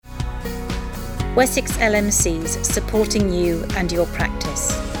Wessex LMCs, supporting you and your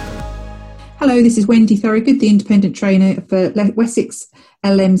practice. Hello, this is Wendy Thorogood, the independent trainer for Wessex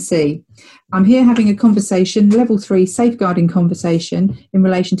LMC. I'm here having a conversation, level 3 safeguarding conversation in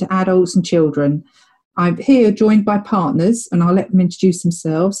relation to adults and children. I'm here joined by partners and I'll let them introduce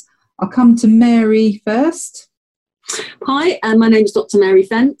themselves. I'll come to Mary first. Hi, my name is Dr. Mary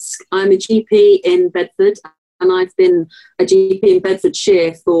Fence. I'm a GP in Bedford and I've been a GP in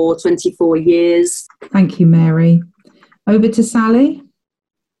Bedfordshire for 24 years. Thank you, Mary. Over to Sally.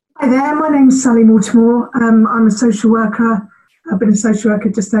 Hi there, my name's Sally Mortimore. I'm a social worker. I've been a social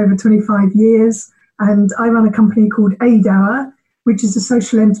worker just over 25 years and I run a company called ADAWA, which is a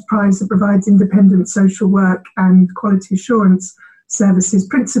social enterprise that provides independent social work and quality assurance services,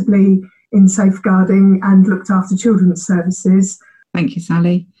 principally in safeguarding and looked after children's services. Thank you,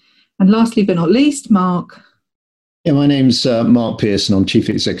 Sally. And lastly but not least, Mark. Yeah, my name's Mark Pearson. I'm Chief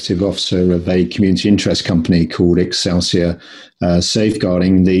Executive Officer of a community interest company called Excelsior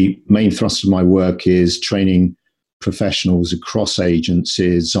Safeguarding. The main thrust of my work is training professionals across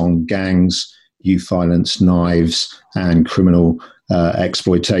agencies on gangs, youth violence, knives and criminal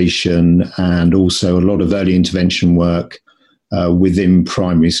exploitation, and also a lot of early intervention work within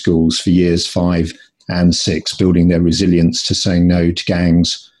primary schools for years 5 and 6, building their resilience to saying no to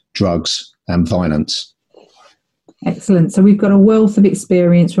gangs, drugs and violence. Excellent. So we've got a wealth of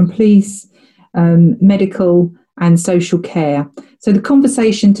experience from police, medical and social care. So the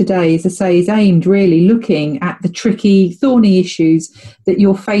conversation today, as I say, is aimed really looking at the tricky, thorny issues that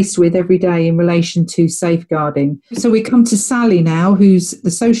you're faced with every day in relation to safeguarding. So we come to Sally now, who's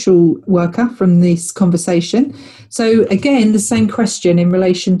the social worker from this conversation. So again, the same question in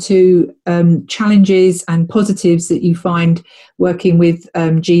relation to challenges and positives that you find working with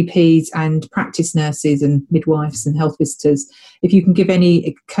GPs and practice nurses and midwives and health visitors. If you can give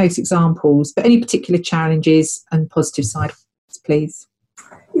any case examples, but any particular challenges and positive side, please.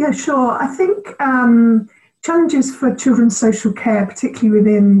 Yeah, sure. I think challenges for children's social care, particularly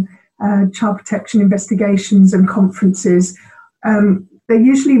within child protection investigations and conferences, they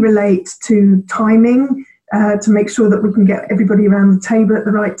usually relate to timing, to make sure that we can get everybody around the table at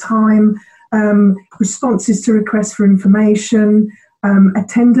the right time, responses to requests for information,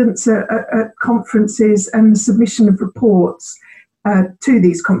 attendance at conferences and the submission of reports to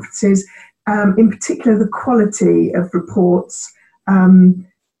these conferences. In particular, the quality of reports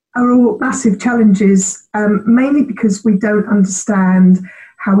are all massive challenges, mainly because we don't understand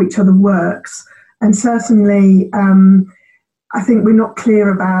how each other works. And certainly, I think we're not clear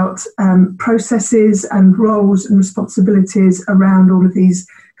about processes and roles and responsibilities around all of these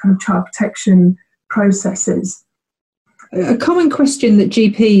kind of child protection processes. A common question that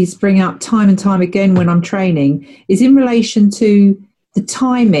GPs bring up time and time again when I'm training is in relation to the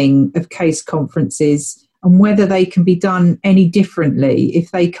timing of case conferences and whether they can be done any differently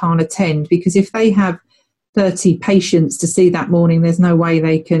if they can't attend. Because if they have 30 patients to see that morning, there's no way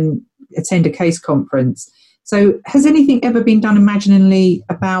they can attend a case conference. So has anything ever been done imaginally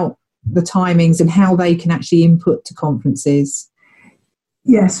about the timings and how they can actually input to conferences?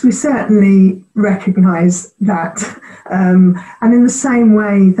 Yes, we certainly recognise that. And in the same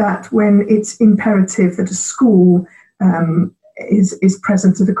way that when it's imperative that a school is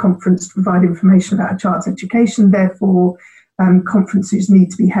present at a conference to provide information about a child's education, therefore conferences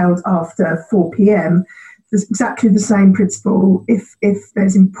need to be held after 4 p.m. There's exactly the same principle. If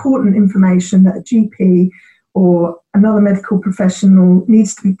there's important information that a GP or another medical professional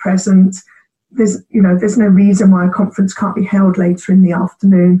needs to be present, there's no reason why a conference can't be held later in the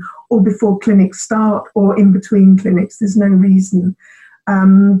afternoon or before clinics start or in between clinics. There's no reason.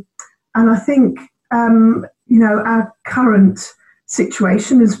 And I think, our current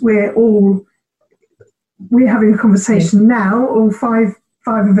situation is we're having a conversation now, all five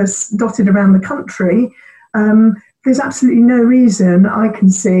of us dotted around the country. There's absolutely no reason I can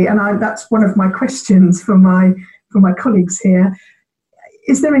see, and that's one of my questions for my colleagues here.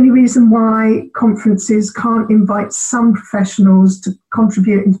 Is there any reason why conferences can't invite some professionals to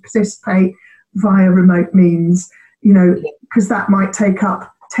contribute and participate via remote means? Because that might take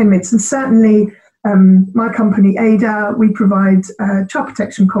up 10 minutes. And certainly my company, ADA, we provide child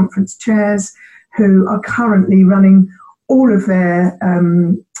protection conference chairs who are currently running all of their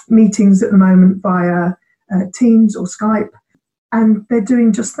meetings at the moment via Teams or Skype. And they're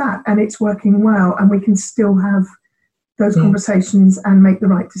doing just that. And it's working well. And we can still have those conversations and make the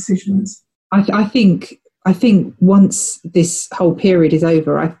right decisions. I think once this whole period is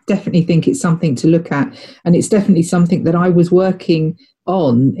over, I definitely think it's something to look at, and it's definitely something that I was working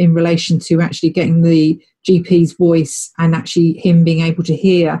on in relation to actually getting the GP's voice and actually him being able to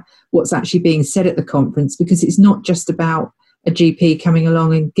hear what's actually being said at the conference, because it's not just about a GP coming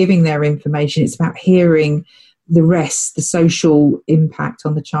along and giving their information, it's about hearing the rest, the social impact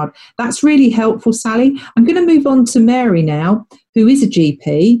on the child. That's really helpful, Sally. I'm going to move on to Mary now, who is a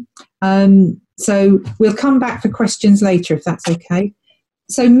GP. So we'll come back for questions later, if that's okay.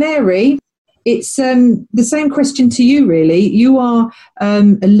 So Mary, it's the same question to you, really. You are a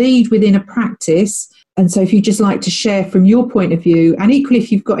lead within a practice. And so if you'd just like to share from your point of view, and equally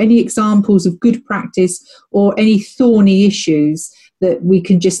if you've got any examples of good practice or any thorny issues that we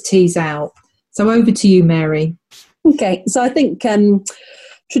can just tease out. So over to you, Mary. Okay, so I think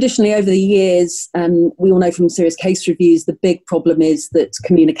traditionally over the years, we all know from serious case reviews, the big problem is that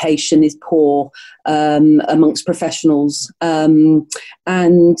communication is poor amongst professionals. And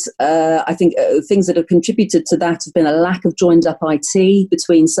I think things that have contributed to that have been a lack of joined up IT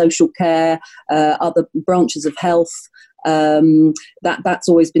between social care, other branches of health. That's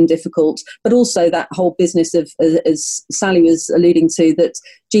always been difficult, but also that whole business of, as Sally was alluding to, that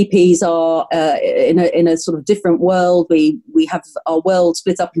GPs are in a sort of different world. We have our world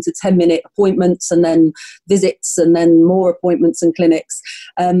split up into 10-minute appointments and then visits and then more appointments and clinics,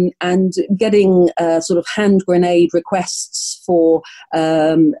 and getting sort of hand grenade requests for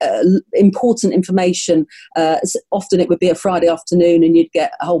important information. Often it would be a Friday afternoon and you'd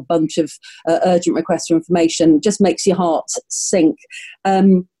get a whole bunch of urgent requests for information. Just makes your heart sink.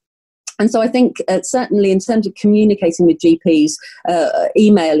 And so I think certainly in terms of communicating with GPs,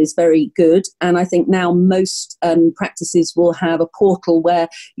 email is very good. And I think now most practices will have a portal where,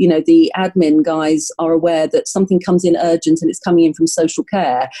 you know, the admin guys are aware that something comes in urgent and it's coming in from social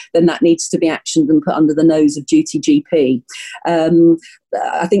care, then that needs to be actioned and put under the nose of duty GP.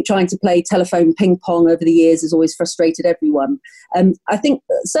 I think trying to play telephone ping pong over the years has always frustrated everyone. I think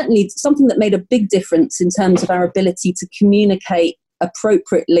certainly something that made a big difference in terms of our ability to communicate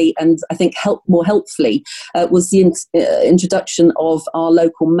appropriately and I think more helpfully was the introduction of our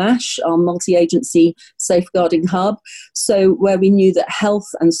local MASH, our multi-agency safeguarding hub. So where we knew that health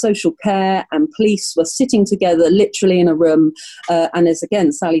and social care and police were sitting together literally in a room, and as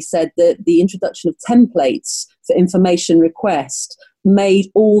again Sally said, the introduction of templates for information request made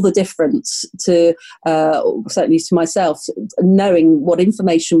all the difference to certainly to myself, knowing what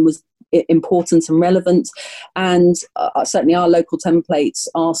information was important and relevant. And certainly our local templates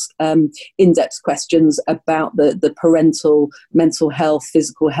ask in-depth questions about the parental mental health,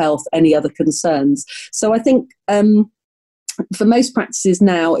 physical health, any other concerns. So I think for most practices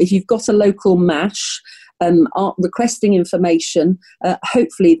now, if you've got a local MASH, requesting information,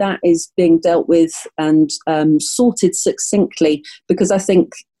 hopefully that is being dealt with and sorted succinctly, because I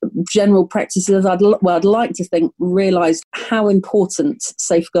think general practices, I'd like to think, realise how important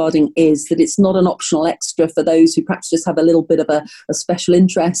safeguarding is, that it's not an optional extra for those who perhaps just have a little bit of a special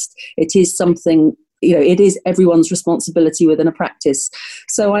interest. It is something, you know, it is everyone's responsibility within a practice.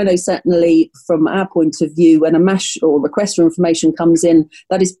 So I know certainly from our point of view, when a MASH or request for information comes in,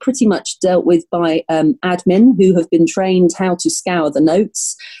 that is pretty much dealt with by admin who have been trained how to scour the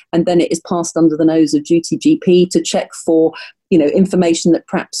notes, and then it is passed under the nose of duty GP to check for, you know, information that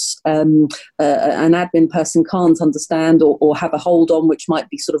perhaps an admin person can't understand or have a hold on, which might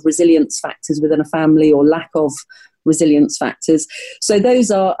be sort of resilience factors within a family or lack of resilience factors. So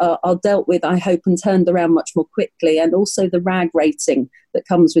those are dealt with, I hope, and turned around much more quickly. And also the RAG rating that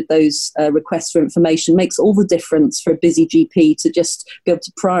comes with those requests for information makes all the difference for a busy GP to just be able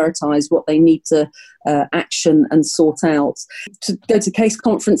to prioritise what they need to action and sort out. To go to case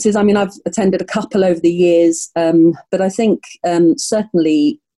conferences, I mean, I've attended a couple over the years, but I think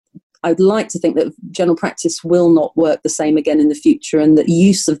certainly I'd like to think that general practice will not work the same again in the future, and that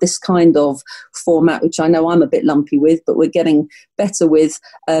use of this kind of format, which I know I'm a bit lumpy with, but we're getting better with,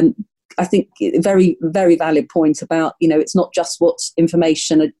 I think very, very valid point about, you know, it's not just what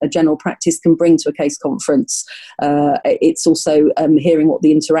information a general practice can bring to a case conference. It's also hearing what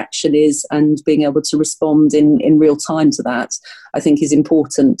the interaction is and being able to respond in real time to that, I think is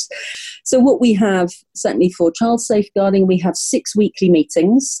important. So what we have, certainly for child safeguarding, we have 6 weekly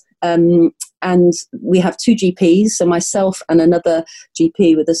meetings. And we have 2 GPs, so myself and another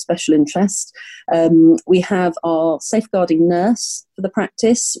GP with a special interest. We have our safeguarding nurse for the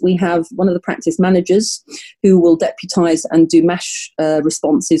practice. We have one of the practice managers who will deputise and do MASH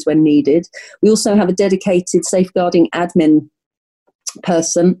responses when needed. We also have a dedicated safeguarding admin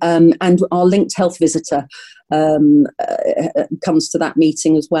person, and our linked health visitor comes to that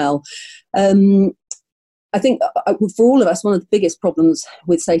meeting as well. I think for all of us, one of the biggest problems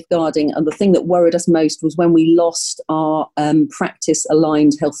with safeguarding, and the thing that worried us most, was when we lost our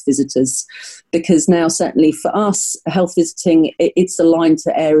practice-aligned health visitors. Because now, certainly for us, health visiting, it's aligned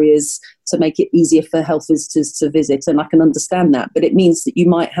to areas to make it easier for health visitors to visit, and I can understand that. But it means that you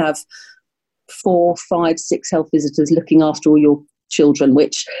might have 4, 5, 6 health visitors looking after all your children,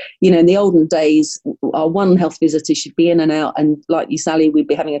 which, in the olden days, our one health visitor should be in and out, and like you, Sally, we'd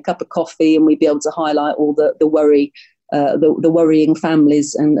be having a cup of coffee and we'd be able to highlight all the worrying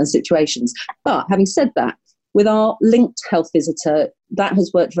families and situations. But having said that, with our linked health visitor, that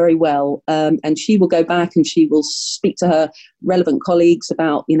has worked very well, and she will go back and she will speak to her relevant colleagues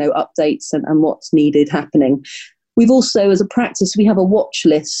about updates and what's needed happening. We've also, as a practice, we have a watch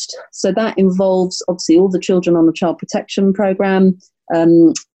list. So that involves, obviously, all the children on the child protection programme,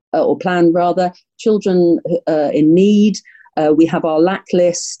 or plan rather, children in need. We have our LAC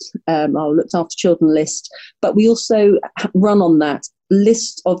list, our Looked After Children list. But we also run on that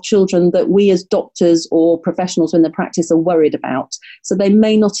list of children that we as doctors or professionals in the practice are worried about. So they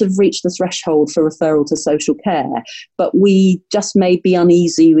may not have reached the threshold for referral to social care, but we just may be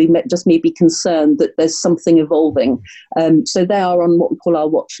uneasy, just may be concerned that there's something evolving. So they are on what we call our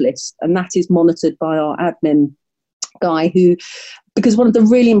watch list, and that is monitored by our admin guy because one of the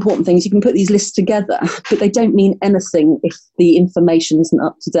really important things, you can put these lists together, but they don't mean anything if the information isn't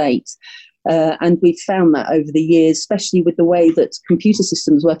up to date. And we've found that over the years, especially with the way that computer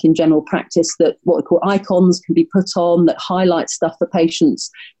systems work in general practice, that what we call icons can be put on that highlight stuff for patients,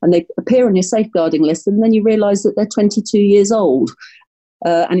 and they appear on your safeguarding list, and then you realise that they're 22 years old.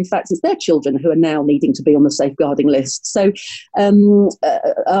 And in fact, it's their children who are now needing to be on the safeguarding list. So our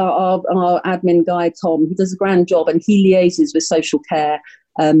admin guy, Tom, he does a grand job, and he liaises with social care.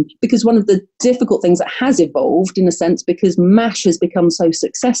 Because one of the difficult things that has evolved, in a sense, because MASH has become so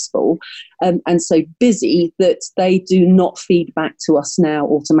successful and so busy, that they do not feed back to us now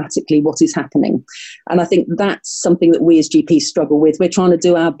automatically what is happening. And I think that's something that we as GPs struggle with. We're trying to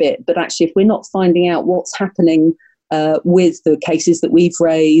do our bit, but actually if we're not finding out what's happening with the cases that we've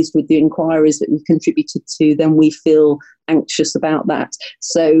raised, with the inquiries that we've contributed to, then we feel anxious about that.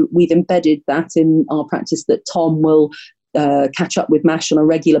 So we've embedded that in our practice, that Tom will catch up with MASH on a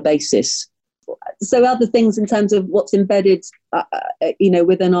regular basis. So other things in terms of what's embedded,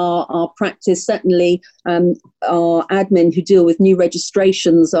 within our practice, certainly our admin who deal with new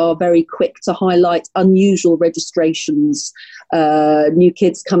registrations are very quick to highlight unusual registrations, new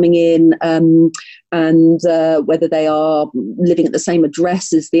kids coming in, and whether they are living at the same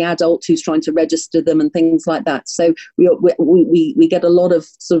address as the adult who's trying to register them and things like that. So we get a lot of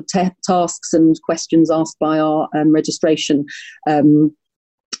sort of tasks and questions asked by our registration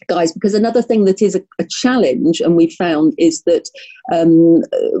guys, because another thing that is a challenge, and we've found, is that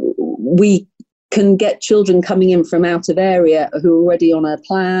we can get children coming in from out of area who are already on a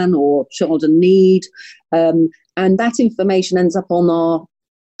plan or child in need, and that information ends up on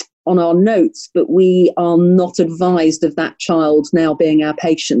our notes, but we are not advised of that child now being our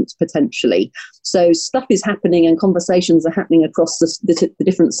patient potentially. So stuff is happening and conversations are happening across the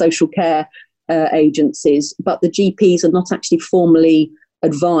different social care agencies, but the GPs are not actually formally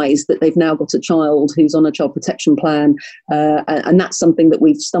advised that they've now got a child who's on a child protection plan, and that's something that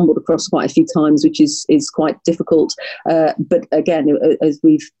we've stumbled across quite a few times, which is quite difficult. But again, as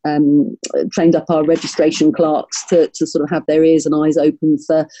we've trained up our registration clerks to sort of have their ears and eyes open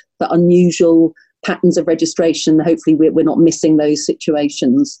for unusual patterns of registration, hopefully we're not missing those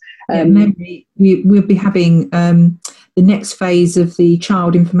situations. Maybe we'll be having the next phase of the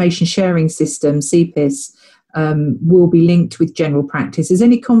Child Information Sharing System, CPIS, will be linked with general practice. Has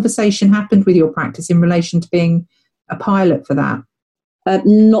any conversation happened with your practice in relation to being a pilot for that?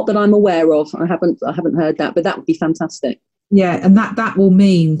 Not that I'm aware of. I haven't heard that, but that would be fantastic. Yeah, and that will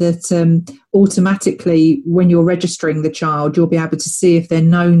mean that automatically, when you're registering the child, you'll be able to see if they're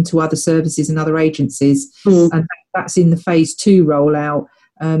known to other services and other agencies. And that's in the phase 2 rollout,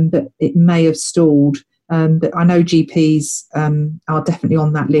 but it may have stalled. But I know GPs are definitely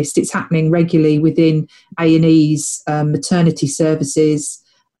on that list. It's happening regularly within A&Es, maternity services,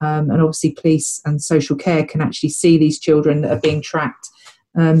 and obviously police and social care can actually see these children that are being tracked.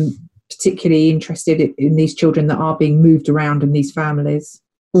 Particularly interested in these children that are being moved around in these families.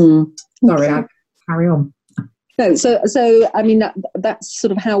 Sorry, I'll carry on. No, so I mean that's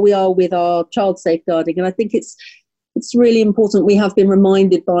sort of how we are with our child safeguarding, and I think it's really important. We have been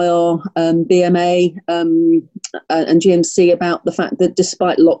reminded by our BMA and GMC about the fact that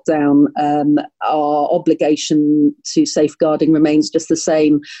despite lockdown, our obligation to safeguarding remains just the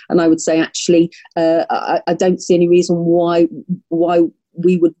same. And I would say actually, I don't see any reason why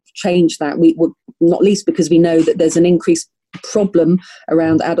we would change that. not least because we know that there's an increased problem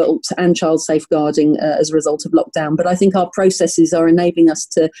around adult and child safeguarding as a result of lockdown. But I think our processes are enabling us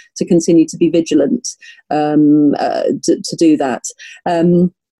to continue to be vigilant to do that.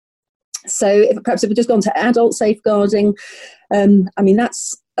 So perhaps if we've just gone to adult safeguarding, I mean,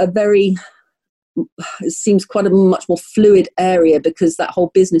 that's it seems quite a much more fluid area, because that whole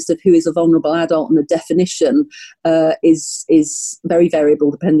business of who is a vulnerable adult and the definition is very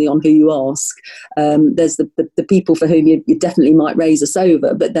variable depending on who you ask. There's the people for whom you definitely might raise us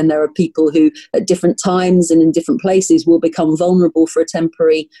over, but then there are people who at different times and in different places will become vulnerable for a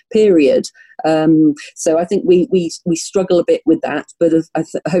temporary period. So I think we struggle a bit with that, but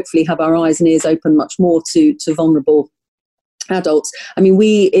hopefully have our eyes and ears open much more to vulnerable adults. I mean,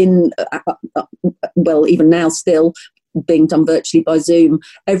 even now still being done virtually by Zoom,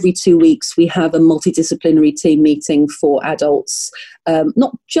 every 2 weeks we have a multidisciplinary team meeting for adults,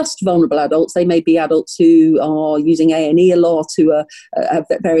 not just vulnerable adults. They may be adults who are using A&E a lot, who have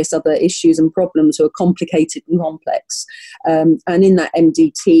various other issues and problems, who are complicated and complex. And in that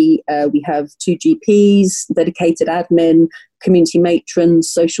MDT, we have 2 GPs, dedicated admin, community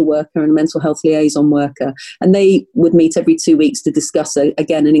matrons, social worker and a mental health liaison worker. And they would meet every 2 weeks to discuss,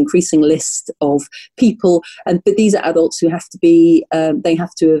 again, an increasing list of people. But these are adults who have to be, they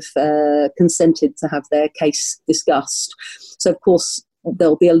have to have consented to have their case discussed. So, of course,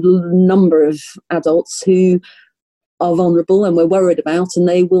 there'll be a number of adults who are vulnerable and we're worried about, and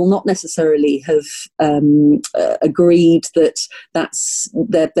they will not necessarily have agreed that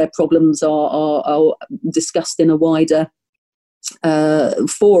their problems are discussed in a wider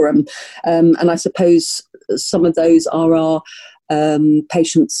forum. And I suppose some of those are our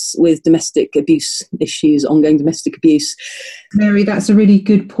patients with domestic abuse issues, ongoing domestic abuse. Mary, that's a really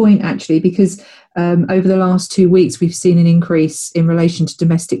good point, actually, because over the last 2 weeks, we've seen an increase in relation to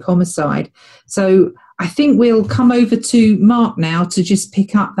domestic homicide. So I think we'll come over to Mark now to just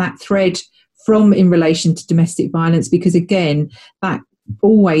pick up that thread from in relation to domestic violence, because, again, that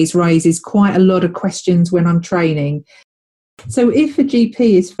always raises quite a lot of questions when I'm training. So if a GP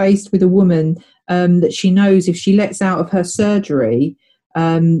is faced with a woman that she knows if she lets out of her surgery,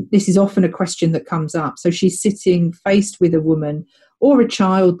 this is often a question that comes up. So she's sitting faced with a woman or a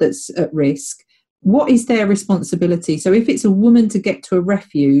child that's at risk. What is their responsibility? So if it's a woman to get to a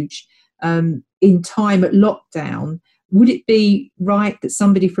refuge in time at lockdown, would it be right that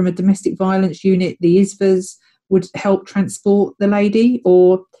somebody from a domestic violence unit, the ISVAs, would help transport the lady?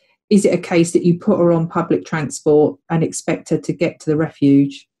 Or is it a case that you put her on public transport and expect her to get to the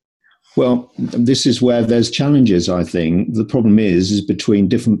refuge? Well, this is where there's challenges, I think. The problem is between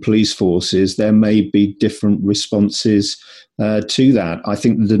different police forces, there may be different responses to that. I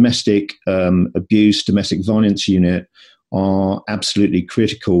think the domestic abuse, domestic violence unit are absolutely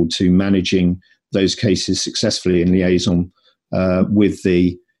critical to managing those cases successfully in liaison with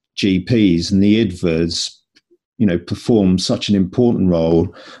the GPs, and the IDVAs, perform such an important role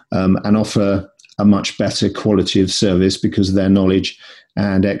and offer a much better quality of service because of their knowledge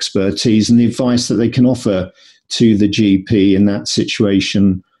and expertise and the advice that they can offer to the GP in that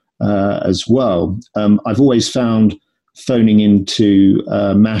situation as well. I've always found phoning into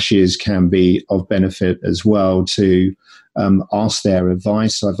MASHs can be of benefit as well to ask their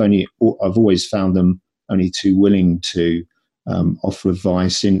advice. I've always found them only too willing to offer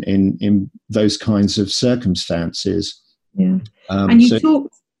advice in those kinds of circumstances. Yeah, and you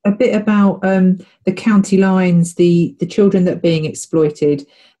talked a bit about the county lines, the children that are being exploited.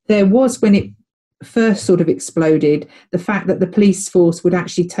 There was, when it first sort of exploded, the fact that the police force would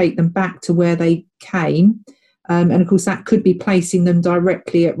actually take them back to where they came. And of course, that could be placing them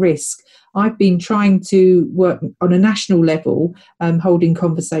directly at risk. I've been trying to work on a national level, holding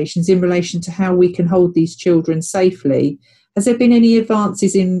conversations in relation to how we can hold these children safely. Has there been any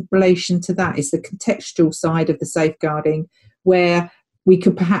advances in relation to that? Is the contextual side of the safeguarding where we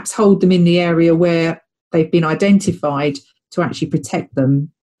could perhaps hold them in the area where they've been identified to actually protect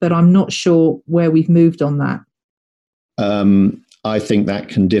them? But I'm not sure where we've moved on that. I think that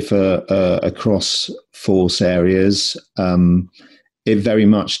can differ across force areas. It very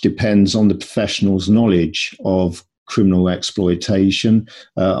much depends on the professional's knowledge of criminal exploitation.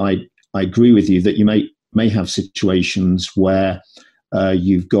 I agree with you that you may have situations where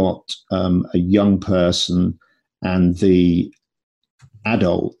you've got a young person and the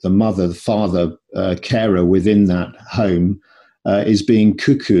adult, the mother, the father, carer within that home is being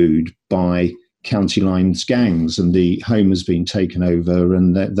cuckooed by county lines gangs, and the home has been taken over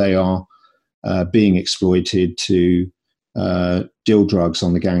and they are being exploited to deal drugs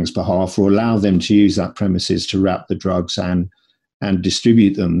on the gang's behalf or allow them to use that premises to wrap the drugs and and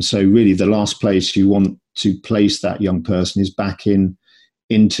distribute them. So really the last place you want to place that young person is back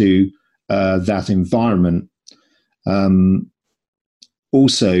into that environment.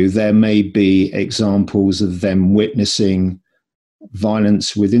 Also, there may be examples of them witnessing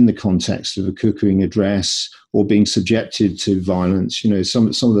violence within the context of a cuckooing address, or being subjected to violence. Some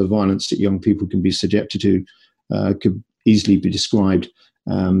of the violence that young people can be subjected to could easily be described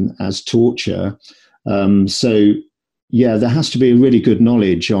as torture. There has to be a really good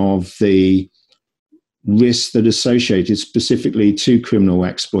knowledge of the risks that are associated specifically to criminal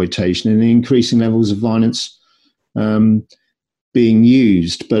exploitation and the increasing levels of violence being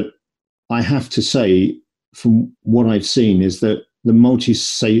used. But I have to say, from what I've seen, is that the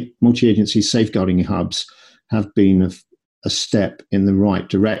multi-agency safeguarding hubs have been a step in the right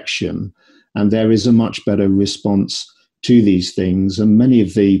direction, and there is a much better response to these things. And many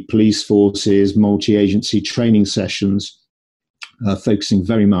of the police forces, multi-agency training sessions are focusing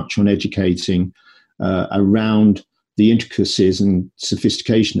very much on educating around the intricacies and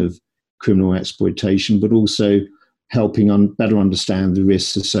sophistication of criminal exploitation, but also helping better understand the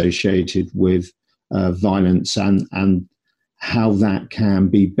risks associated with violence and how that can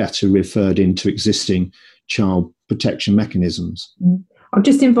be better referred into existing child protection mechanisms. I'll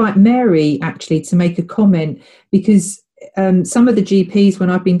just invite Mary actually to make a comment, because some of the GPs,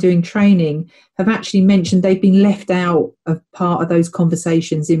 when I've been doing training, have actually mentioned they've been left out of part of those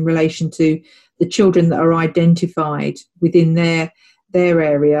conversations in relation to the children that are identified within their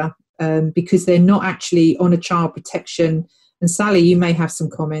area, because they're not actually on a child protection. And Sally, you may have some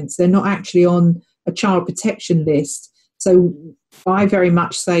comments. They're not actually on a child protection list. So I very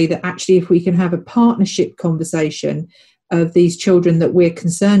much say that actually, if we can have a partnership conversation of these children that we're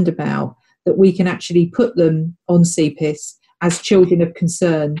concerned about, that we can actually put them on CPIS as children of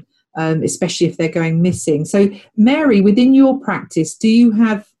concern, especially if they're going missing. So Mary, within your practice, do you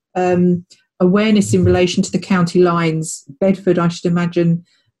have awareness in relation to the county lines? Bedford, I should imagine,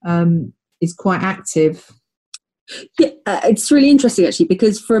 is quite active. Yeah, it's really interesting actually,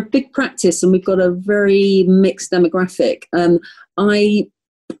 because for a big practice, and we've got a very mixed demographic,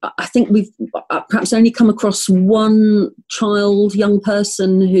 I think we've perhaps only come across one young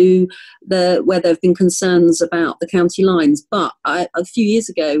person where there have been concerns about the county lines. But until a few years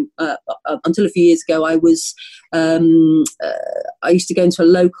ago, I used to go into a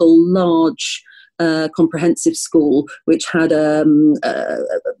local large comprehensive school, which had I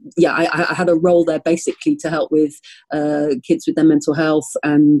had a role there basically to help with kids with their mental health,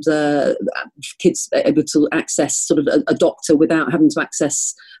 and kids able to access sort of a doctor without having to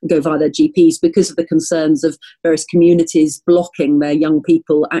go via their GPs, because of the concerns of various communities blocking their young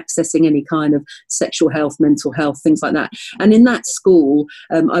people accessing any kind of sexual health, mental health, things like that. And in that school,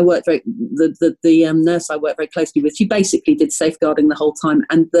 I worked the nurse I worked very closely with, she basically did safeguarding the whole time,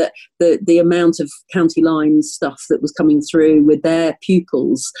 and the amount of county line stuff that was coming through with their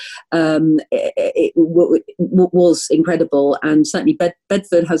pupils it was incredible. And certainly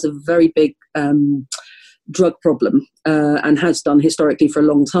Bedford has a very big drug problem, and has done historically for a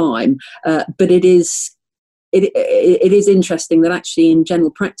long time, but it is interesting that actually in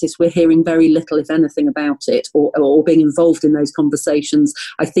general practice we're hearing very little, if anything, about it, or being involved in those conversations.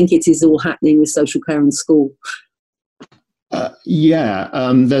 I think it is all happening with social care and school.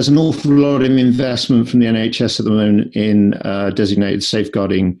 There's an awful lot of investment from the NHS at the moment in designated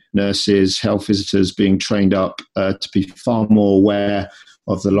safeguarding nurses, health visitors being trained up to be far more aware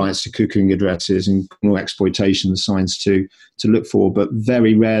of the likes of cuckooing addresses and criminal exploitation signs to look for. But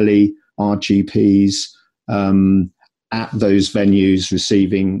very rarely are GPs at those venues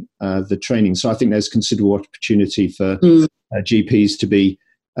receiving the training. So I think there's considerable opportunity for GPs to be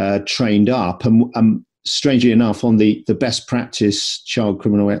trained up. And strangely enough, on the best practice child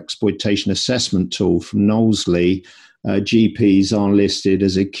criminal exploitation assessment tool from Knowsley, GPs are listed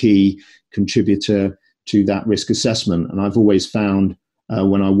as a key contributor to that risk assessment. And I've always found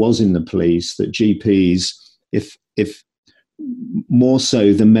when I was in the police that GPs, if more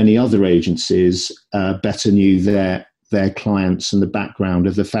so than many other agencies, better knew their clients and the background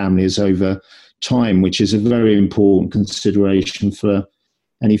of the families over time, which is a very important consideration for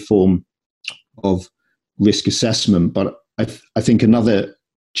any form of risk assessment. But I think another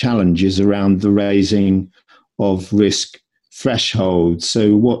challenge is around the raising of risk thresholds.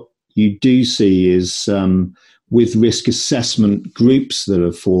 So what you do see is with risk assessment groups that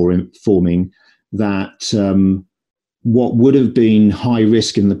are forming, that what would have been high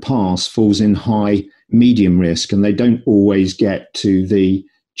risk in the past falls in high medium risk, and they don't always get to the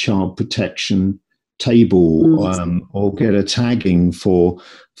child protection table or get a tagging for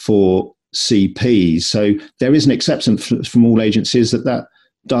CPs. So there is an acceptance from all agencies that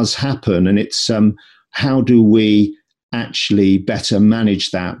does happen, and it's how do we actually better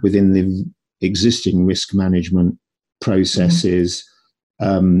manage that within the existing risk management processes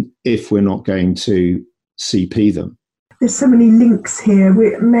if we're not going to CP them. There's so many links here.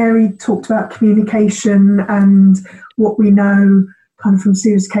 Mary talked about communication and what we know kind of from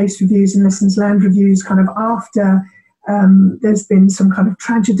serious case reviews and lessons learned reviews kind of after there's been some kind of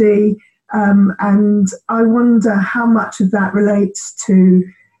tragedy. And I wonder how much of that relates to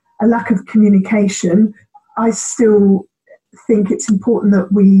a lack of communication. I still think it's important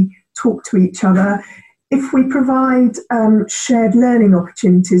that we talk to each other. If we provide shared learning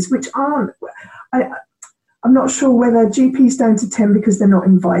opportunities, which aren't, I'm not sure whether GPs don't attend because they're not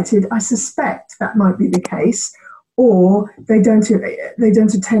invited. I suspect that might be the case, or they don't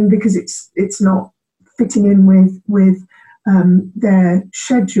attend because it's not fitting in with their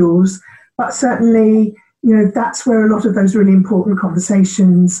schedules. But certainly, that's where a lot of those really important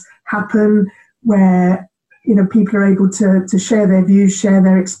conversations happen, where people are able to share their views, share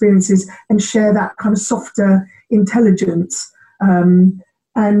their experiences, and share that kind of softer intelligence. And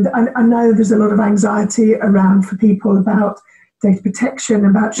I know there's a lot of anxiety around for people about data protection,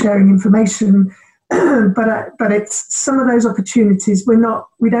 about sharing information, but it's some of those opportunities we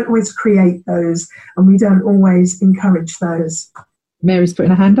don't always create those, and we don't always encourage those. Mary's putting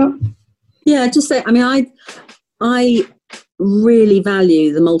her hand up. Yeah, just say, I really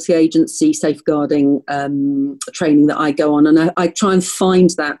value the multi-agency safeguarding training that I go on, and I try and find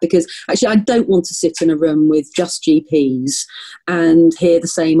that, because actually I don't want to sit in a room with just GPs and hear the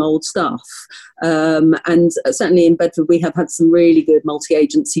same old stuff. And certainly in Bedford we have had some really good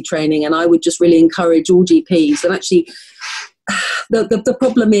multi-agency training, and I would just really encourage all GPs. And actually the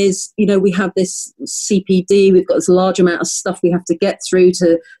problem is, we have this CPD, we've got this large amount of stuff we have to get through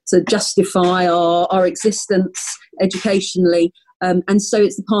to justify our existence educationally. And so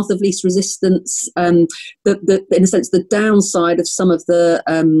it's the path of least resistance. In a sense, the downside of some of the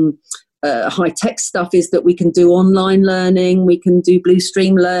high-tech stuff is that we can do online learning, we can do Blue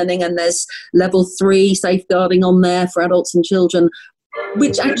Stream learning, and there's level 3 safeguarding on there for adults and children,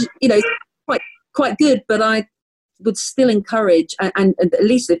 which actually, is quite good, but I would still encourage, and at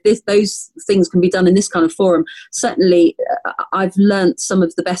least if those things can be done in this kind of forum, certainly I've learnt some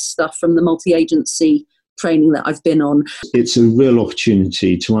of the best stuff from the multi-agency training that I've been on. It's a real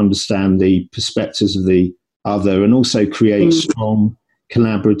opportunity to understand the perspectives of the other, and also create strong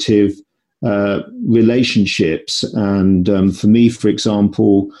collaborative relationships. And for me, for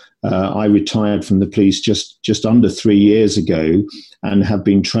example, I retired from the police just under 3 years ago, and have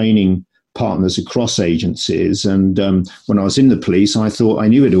been training partners across agencies. And when I was in the police, I thought I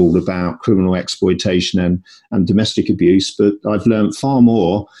knew it all about criminal exploitation and domestic abuse, but I've learned far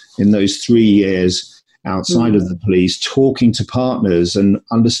more in those 3 years outside of the police, talking to partners and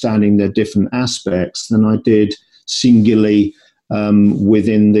understanding their different aspects, than I did singularly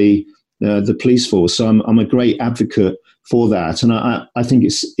within the police force. So I'm a great advocate for that. And I think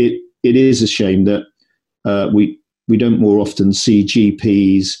it is a shame that we don't more often see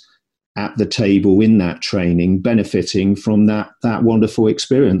GPs at the table in that training, benefiting from that wonderful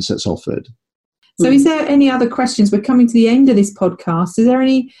experience that's offered. So is there any other questions? We're coming to the end of this podcast. Is there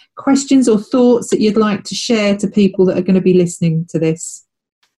any questions or thoughts that you'd like to share to people that are going to be listening to this?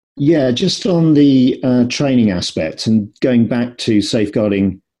 Yeah, just on the training aspect, and going back to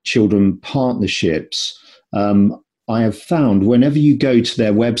safeguarding children partnerships, I have found whenever you go to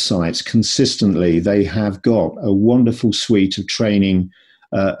their websites consistently, they have got a wonderful suite of training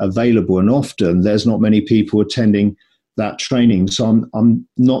available, and often there's not many people attending that training. So I'm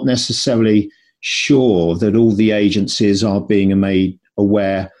not necessarily sure that all the agencies are being made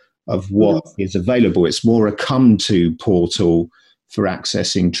aware of what is available. It's more a come to portal for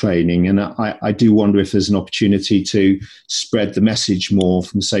accessing training. And I do wonder if there's an opportunity to spread the message more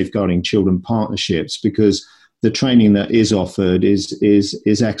from Safeguarding Children Partnerships, because the training that is offered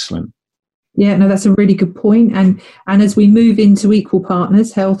is excellent. Yeah, no, that's a really good point. And as we move into equal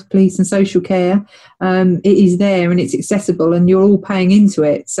partners, health, police and social care, it is there and it's accessible and you're all paying into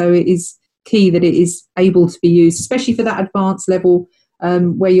it. So it is key that it is able to be used, especially for that advanced level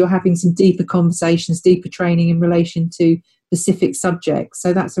where you're having some deeper conversations, deeper training in relation to specific subjects.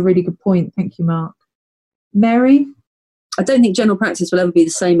 So that's a really good point. Thank you, Mark. Mary? I don't think general practice will ever be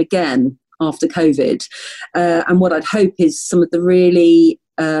the same again after COVID. And what I'd hope is some of the really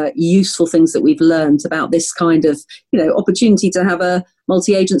useful things that we've learned about this kind of, opportunity to have a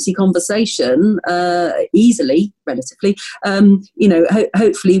multi-agency conversation easily, relatively.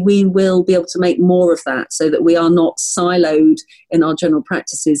 Hopefully we will be able to make more of that, so that we are not siloed in our general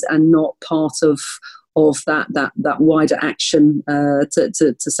practices and not part of that wider action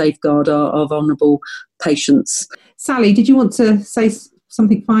to safeguard our vulnerable patients. Sally, did you want to say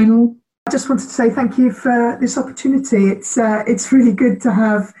something final? I just wanted to say thank you for this opportunity. It's really good to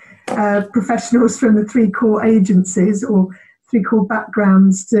have professionals from the 3 core agencies or 3 core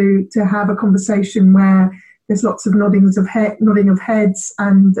backgrounds to have a conversation where there's lots of nodding of heads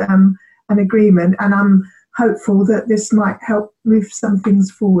and an agreement. And I'm hopeful that this might help move some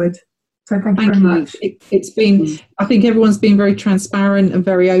things forward. So thank you very much. It's been, I think everyone's been very transparent and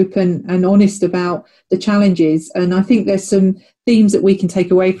very open and honest about the challenges. And I think there's some themes that we can take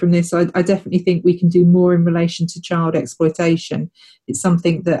away from this. I definitely think we can do more in relation to child exploitation. It's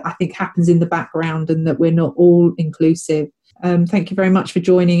something that I think happens in the background and that we're not all inclusive. Thank you very much for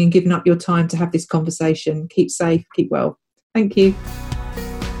joining and giving up your time to have this conversation. Keep safe, keep well. Thank you.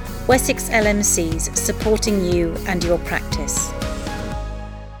 Wessex LMCs, supporting you and your practice.